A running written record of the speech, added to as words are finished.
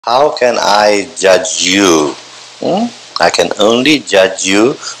How can I judge you? I can only judge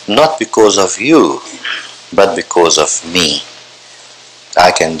you not because of you, but because of me.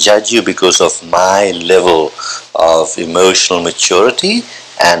 I can judge you because of my level of emotional maturity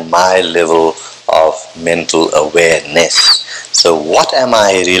and my level of mental awareness. So what am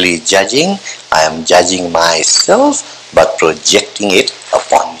I really judging? I am judging myself, but projecting it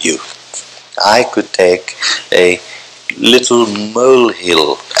upon you. I could take a little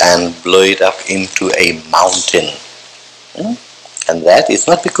molehill and blow it up into a mountain. And that is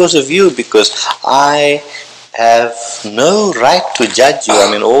not because of you, because I have no right to judge you.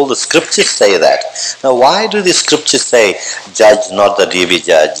 I mean, all the scriptures say that. Now, why do the scriptures say, judge not that ye be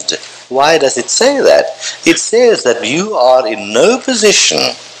judged? Why does it say that? It says that you are in no position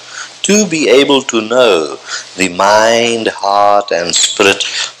to be able to know the mind, heart, and spirit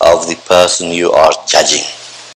of the person you are judging.